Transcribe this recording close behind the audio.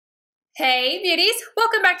Hey beauties,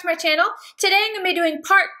 welcome back to my channel. Today I'm going to be doing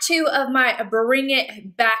part 2 of my Bring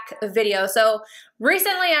It Back video. So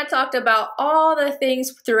recently I talked about all the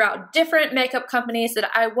things throughout different makeup companies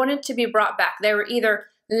that I wanted to be brought back. They were either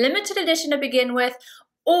limited edition to begin with,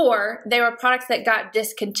 or they were products that got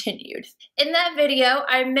discontinued. In that video,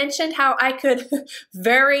 I mentioned how I could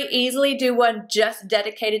very easily do one just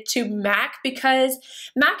dedicated to MAC because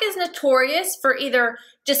MAC is notorious for either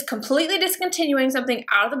just completely discontinuing something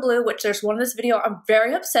out of the blue, which there's one in this video I'm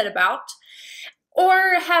very upset about,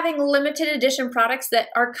 or having limited edition products that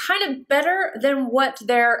are kind of better than what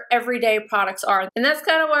their everyday products are. And that's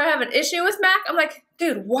kind of where I have an issue with MAC. I'm like,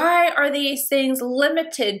 dude, why are these things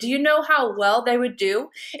limited? Do you know how well they would do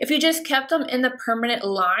if you just kept them in the permanent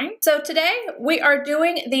line? So today we are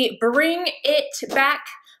doing the Bring It Back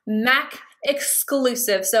MAC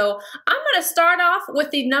exclusive. So I'm going to start off with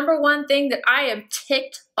the #1 thing that I am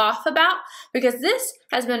ticked off about because this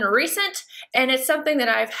has been recent and it's something that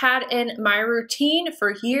I've had in my routine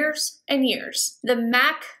for years and years. The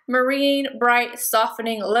MAC Marine Bright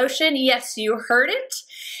Softening Lotion. Yes, you heard it.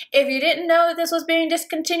 If you didn't know that this was being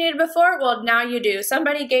discontinued before, well, now you do.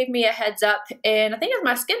 Somebody gave me a heads up in, I think it was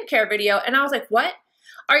my skincare video, and I was like, what?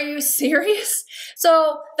 Are you serious?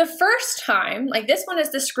 So the first time, like this one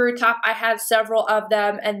is the screw top, I had several of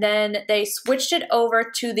them, and then they switched it over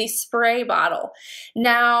to the spray bottle.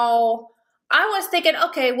 Now, I was thinking,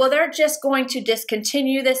 okay, well, they're just going to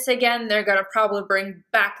discontinue this again. They're going to probably bring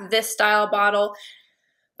back this style bottle.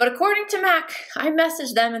 But according to MAC, I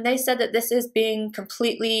messaged them and they said that this is being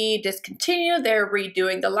completely discontinued. They're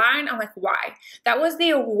redoing the line. I'm like, why? That was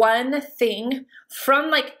the one thing from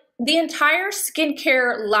like the entire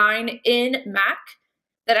skincare line in MAC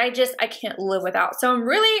that I can't live without. So I'm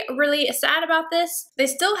really, really sad about this. They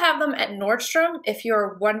still have them at Nordstrom if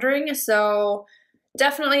you're wondering. So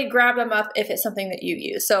definitely grab them up if it's something that you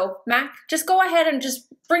use. So MAC, just go ahead and just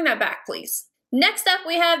bring that back, please. Next up,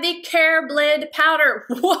 we have the Care Blend Powder.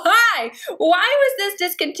 Why? Why was this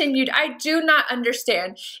discontinued? I do not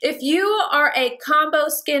understand. If you are a combo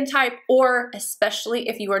skin type, or especially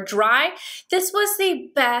if you are dry, this was the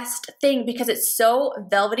best thing because it's so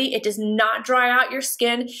velvety. It does not dry out your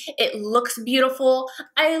skin. It looks beautiful.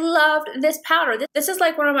 I loved this powder. This is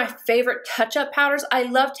like one of my favorite touch-up powders. I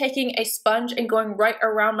love taking a sponge and going right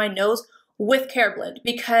around my nose with Care Blend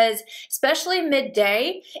because especially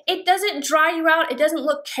midday, it doesn't dry you out. It doesn't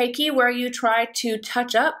look cakey where you try to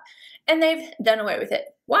touch up, and they've done away with it.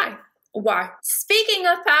 Why? Why? Speaking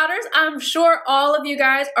of powders, I'm sure all of you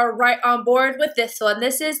guys are right on board with this one.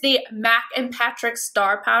 This is the MAC and Patrick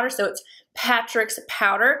Star Powder, so it's Patrick's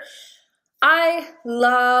powder. I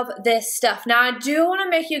love this stuff. Now, I do want to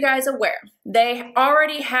make you guys aware. They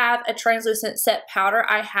already have a translucent set powder.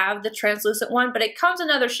 I have the translucent one, but it comes in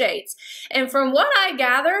other shades. And from what I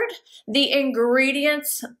gathered, the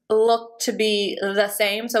ingredients look to be the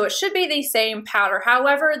same, so it should be the same powder.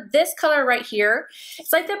 However, this color right here,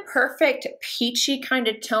 it's like the perfect peachy kind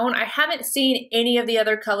of tone. I haven't seen any of the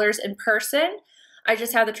other colors in person. I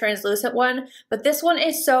just have the translucent one, but this one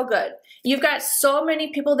is so good. You've got so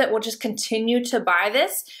many people that will just continue to buy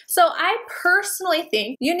this. So I personally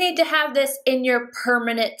think you need to have this in your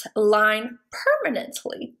permanent line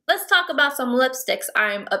permanently. Let's talk about some lipsticks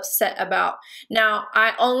I'm upset about. Now,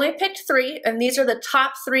 I only picked 3, and these are the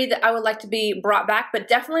top 3 that I would like to be brought back, but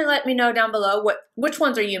definitely let me know down below which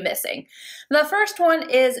ones are you missing. The first one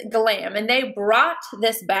is Glam, and they brought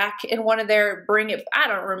this back in one of their I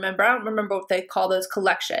don't remember what they call those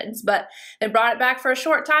collections, but they brought it back for a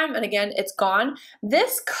short time, and again, it's gone.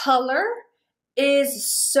 This color is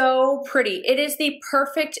so pretty. It is the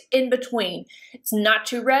perfect in-between. It's not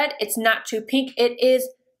too red, it's not too pink. It is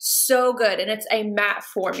so good, and it's a matte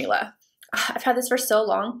formula. I've had this for so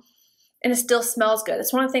long, and it still smells good.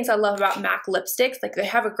 It's one of the things I love about MAC lipsticks. Like, they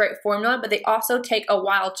have a great formula, but they also take a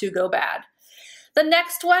while to go bad. The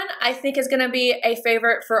next one I think is going to be a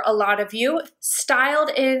favorite for a lot of you. Styled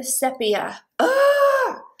in Sepia.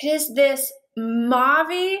 Oh, it is this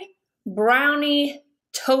mauve brownie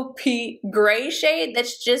taupey gray shade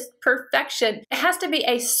that's just perfection. It has to be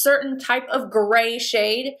a certain type of gray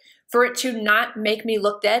shade for it to not make me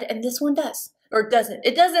look dead, and this one does. Or doesn't.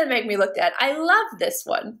 It doesn't make me look dead. I love this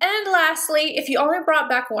one. And lastly, if you only brought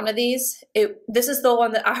back one of these, this is the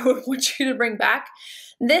one that I would want you to bring back.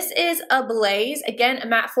 This is a Blaze. Again, a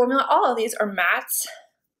matte formula. All of these are mattes.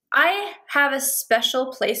 I have a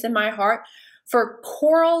special place in my heart for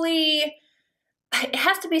corally. It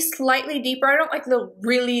has to be slightly deeper. I don't like the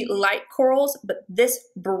really light corals, but this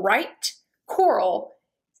bright coral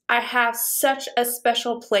I have such a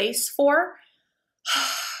special place for.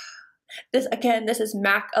 This, again, this is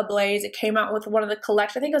MAC Ablaze. It came out with one of the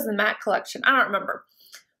collection. I think it was the MAC collection. I don't remember.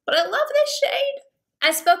 But I love this shade.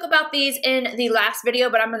 I spoke about these in the last video,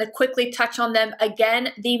 but I'm going to quickly touch on them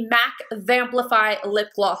again. The MAC Vamplify lip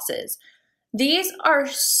glosses. These are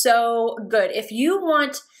so good. If you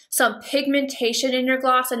want some pigmentation in your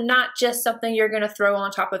gloss and not just something you're going to throw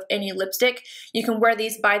on top of any lipstick, you can wear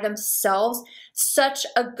these by themselves. Such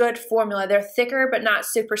a good formula. They're thicker but not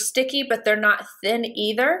super sticky, but they're not thin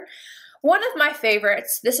either. One of my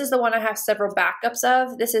favorites, this is the one I have several backups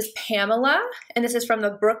of. This is Pamela, and this is from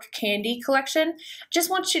the Brook Candy collection.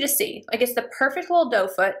 Just want you to see, like, it's the perfect little doe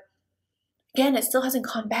foot. Again, it still hasn't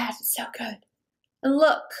gone bad. It's so good. And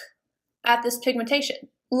look at this pigmentation.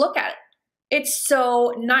 Look at it. It's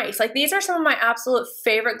so nice. Like, these are some of my absolute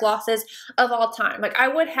favorite glosses of all time. Like, I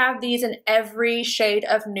would have these in every shade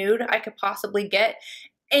of nude I could possibly get,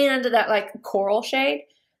 and that like coral shade.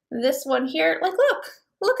 This one here, like,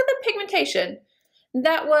 look at the pigmentation.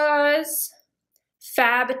 That was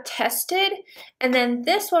Fab Tested. And then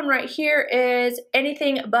this one right here is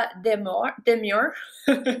Anything But Demure.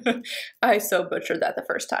 I so butchered that the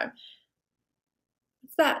first time.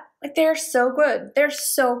 What's that? Like, they're so good. They're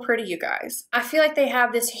so pretty, you guys. I feel like they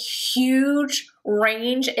have this huge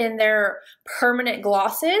range in their permanent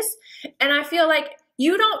glosses. And I feel like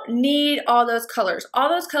you don't need all those colors. All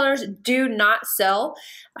those colors do not sell.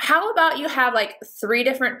 How about you have like 3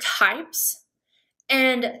 different types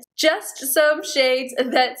and just some shades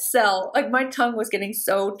that sell? Like, my tongue was getting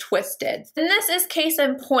so twisted. And this is case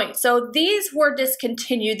in point. So these were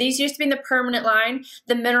discontinued. These used to be in the permanent line,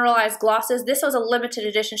 the mineralized glosses. This was a limited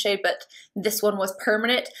edition shade, but this one was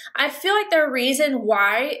permanent. I feel like the reason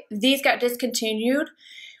why these got discontinued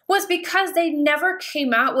was because they never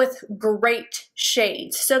came out with great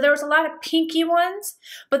shades. So there was a lot of pinky ones,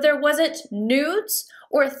 but there wasn't nudes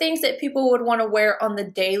or things that people would want to wear on the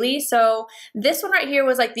daily. So this one right here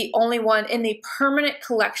was like the only one in the permanent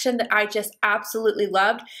collection that I just absolutely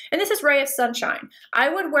loved. And this is Ray of Sunshine. I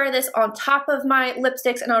would wear this on top of my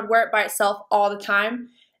lipsticks and I would wear it by itself all the time.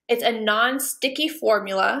 It's a non-sticky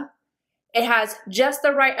formula. It has just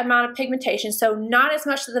the right amount of pigmentation, so not as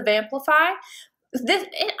much as the Vamplify. This,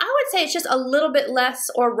 I would say it's just a little bit less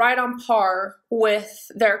or right on par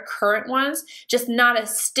with their current ones, just not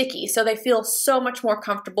as sticky. So they feel so much more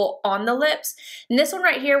comfortable on the lips. And this one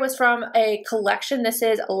right here was from a collection. This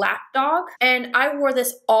is Lapdog. And I wore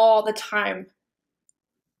this all the time.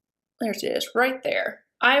 There's it is right there.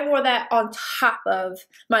 I wore that on top of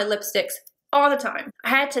my lipsticks all the time. I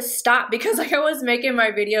had to stop because like I was making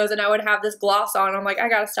my videos and I would have this gloss on. I'm like, I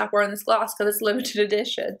gotta stop wearing this gloss because it's limited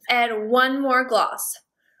edition. And one more gloss.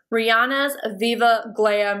 Rihanna's Viva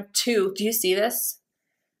Glam 2. Do you see this?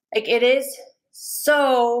 Like, it is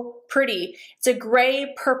so pretty. It's a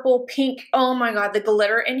gray, purple, pink. Oh my God, the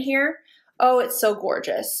glitter in here. Oh, it's so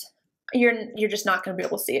gorgeous. You're just not gonna be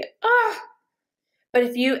able to see it. Ah. But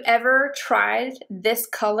if you ever tried this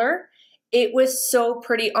color, it was so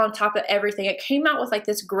pretty on top of everything. It came out with like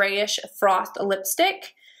this grayish frost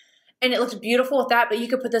lipstick and it looked beautiful with that, but you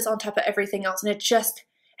could put this on top of everything else and it just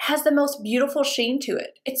has the most beautiful sheen to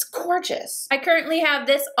it. It's gorgeous. I currently have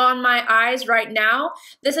this on my eyes right now.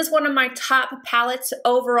 This is one of my top palettes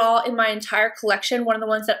overall in my entire collection, one of the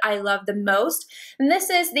ones that I love the most. And this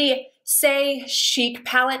is the Say Chic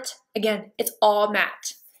palette. Again, it's all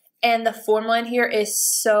matte. And the formula in here is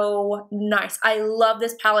so nice. I love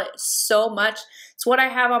this palette so much. It's what I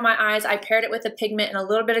have on my eyes. I paired it with a pigment and a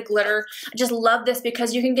little bit of glitter. I just love this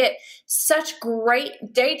because you can get such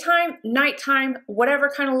great daytime, nighttime, whatever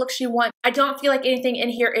kind of looks you want. I don't feel like anything in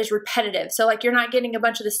here is repetitive. So like you're not getting a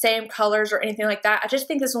bunch of the same colors or anything like that. I just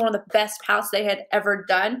think this is one of the best palettes they had ever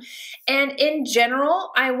done. And in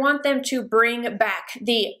general, I want them to bring back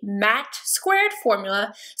the matte squared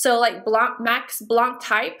formula. So like Max Blanc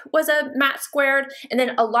type was a matte squared, and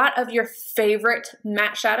then a lot of your favorite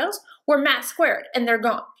matte shadows were matte squared and they're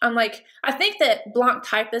gone. I'm like, I think that Blanc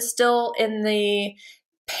type is still in the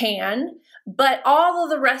pan, but all of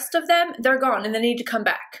the rest of them, they're gone and they need to come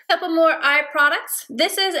back. A couple more eye products.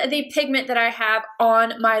 This is the pigment that I have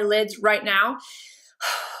on my lids right now.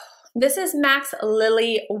 This is MAC's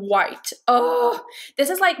Lily White. Oh, this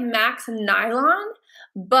is like MAC's Nylon,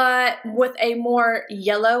 but with a more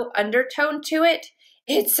yellow undertone to it.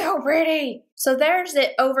 It's so pretty. So there's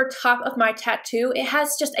it over top of my tattoo. It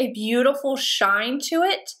has just a beautiful shine to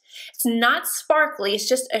it. It's not sparkly, it's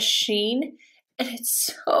just a sheen. And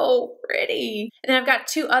it's so pretty. And then I've got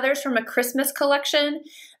 2 others from a Christmas collection.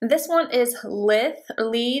 This one is Lithe,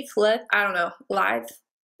 I don't know, Lithe.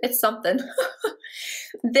 It's something.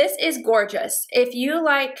 This is gorgeous. If you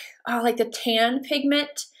like the tan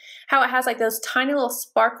pigment, how it has like those tiny little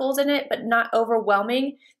sparkles in it, but not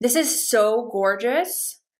overwhelming. This is so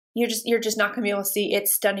gorgeous. You're just not gonna be able to see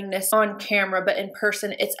its stunningness on camera, but in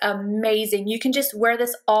person, it's amazing. You can just wear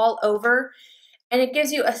this all over, and it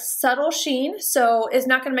gives you a subtle sheen, so it's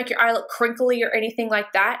not gonna make your eye look crinkly or anything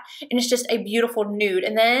like that, and it's just a beautiful nude.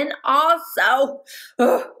 And then also,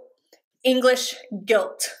 English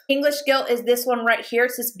Gilt. English Gilt is this one right here.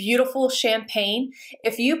 It's this beautiful champagne.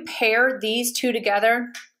 If you pair these two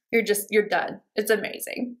together, you're done. It's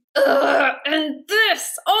amazing. And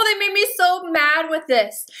this, oh, they made me so mad with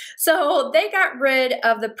this. So they got rid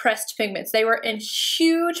of the pressed pigments. They were in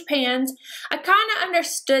huge pans. I kind of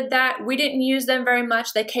understood that. We didn't use them very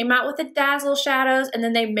much. They came out with the dazzle shadows and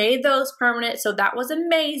then they made those permanent. So that was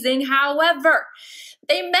amazing. However,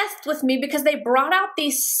 they messed with me because they brought out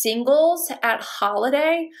these singles at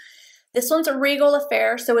holiday. This one's a Regal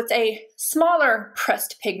Affair, so it's a smaller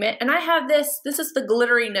pressed pigment. And I have this is the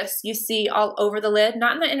glitteriness you see all over the lid,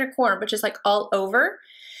 not in the inner corner, but just like all over.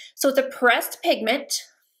 So it's a pressed pigment.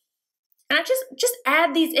 And I just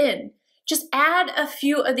add these in. Just add a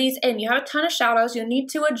few of these in. You have a ton of shadows. You'll need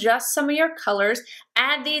to adjust some of your colors.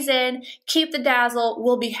 Add these in, keep the dazzle,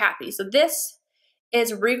 we'll be happy. So this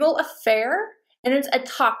is Regal Affair, and it's a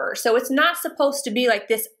topper. So it's not supposed to be like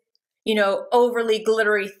this, you know, overly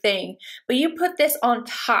glittery thing, but you put this on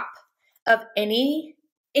top of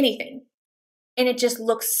anything, and it just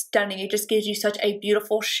looks stunning. It just gives you such a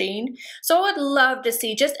beautiful sheen. So I would love to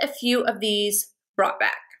see just a few of these brought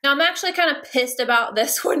back. Now I'm actually kind of pissed about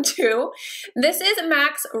this one too. This is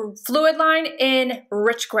MAC's Fluid Line in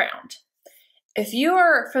Rich Ground. If you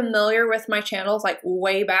are familiar with my channels like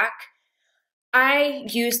way back, I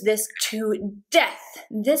use this to death.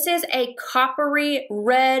 This is a coppery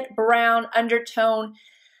red brown undertone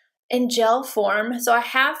in gel form. So I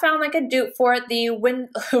have found like a dupe for it, the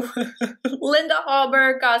Linda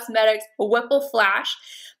Hallberg Cosmetics Whipple Flash,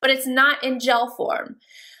 but it's not in gel form.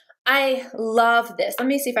 I love this. Let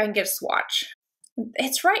me see if I can get a swatch.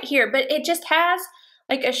 It's right here, but it just has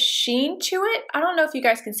like a sheen to it. I don't know if you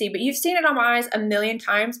guys can see, but you've seen it on my eyes a million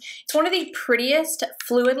times. It's one of the prettiest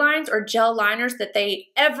fluid lines or gel liners that they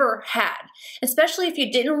ever had, especially if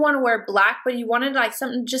you didn't want to wear black, but you wanted like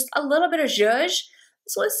something just a little bit of zhuzh.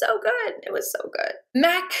 This was so good. It was so good.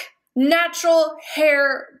 MAC natural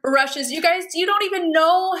hair brushes. You guys, you don't even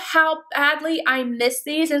know how badly I miss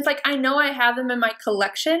these. And it's like, I know I have them in my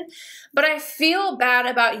collection, but I feel bad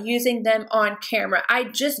about using them on camera. I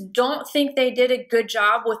just don't think they did a good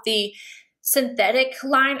job with the synthetic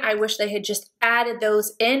line. I wish they had just added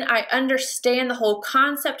those in. I understand the whole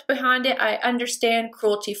concept behind it. I understand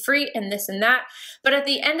cruelty-free and this and that. But at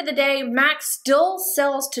the end of the day, MAC still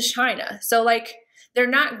sells to China. So like, they're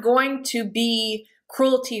not going to be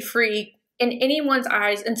cruelty-free in anyone's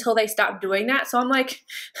eyes until they stop doing that. So I'm like,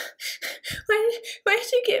 why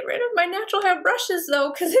did you get rid of my natural hair brushes though?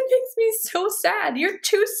 Because it makes me so sad. Your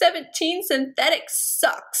 217 synthetic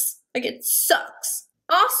sucks. Like, it sucks.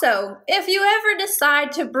 Also, if you ever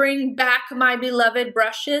decide to bring back my beloved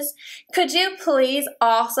brushes, could you please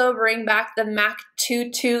also bring back the MAC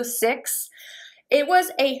 226? It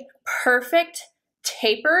was a perfect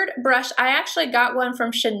tapered brush. I actually got one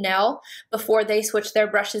from Chanel before they switched their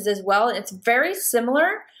brushes as well. And it's very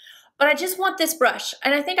similar, but I just want this brush.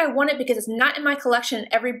 And I think I want it because it's not in my collection and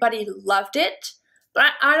everybody loved it,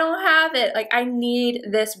 but I don't have it. Like, I need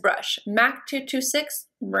this brush. MAC 226,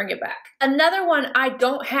 bring it back. Another one I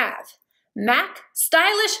don't have, MAC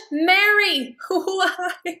Stylish Mary.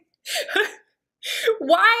 Why?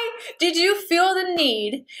 Why did you feel the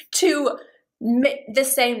need to make the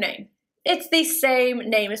same name? It's the same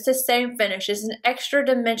name, it's the same finish. It's an extra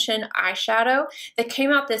dimension eyeshadow that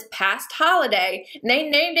came out this past holiday, and they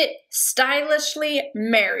named it Stylishly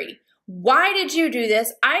Mary. Why did you do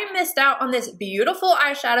this? I missed out on this beautiful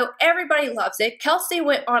eyeshadow. Everybody loves it. Kelsey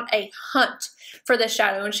went on a hunt for this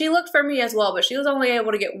shadow, and she looked for me as well, but she was only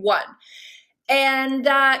able to get one. And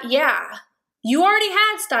yeah, you already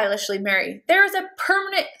had Stylishly Mary. There is a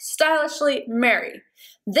permanent Stylishly Mary.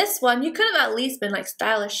 This one, you could have at least been like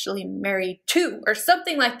Stylishly Mary 2 or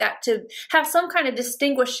something like that to have some kind of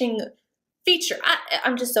distinguishing feature.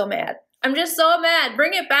 I'm just so mad. I'm just so mad.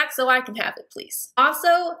 Bring it back so I can have it, please.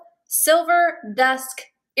 Also, Silver Dusk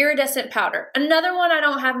Iridescent Powder. Another one I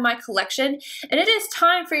don't have in my collection, and it is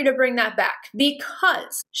time for you to bring that back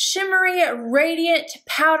because shimmery, radiant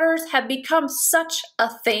powders have become such a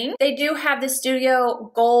thing. They do have the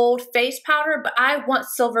Studio Gold face powder, but I want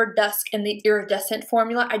Silver Dusk in the iridescent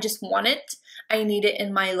formula. I just want it. I need it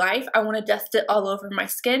in my life. I want to dust it all over my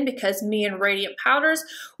skin because me and radiant powders,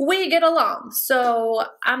 we get along. So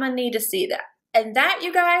I'm gonna need to see that. And that,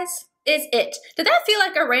 you guys, is it. Did that feel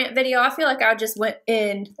like a rant video? I feel like I just went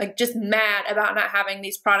in like just mad about not having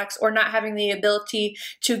these products or not having the ability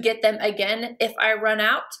to get them again if I run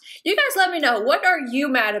out. You guys let me know, what are you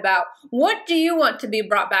mad about? What do you want to be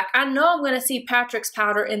brought back? I know I'm going to see Patrick's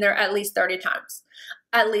powder in there at least 30 times.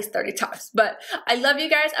 At least 30 times. But I love you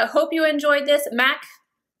guys. I hope you enjoyed this. Mac,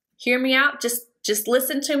 hear me out. Just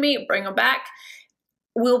listen to me. Bring them back.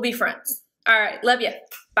 We'll be friends. All right. Love you.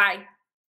 Bye.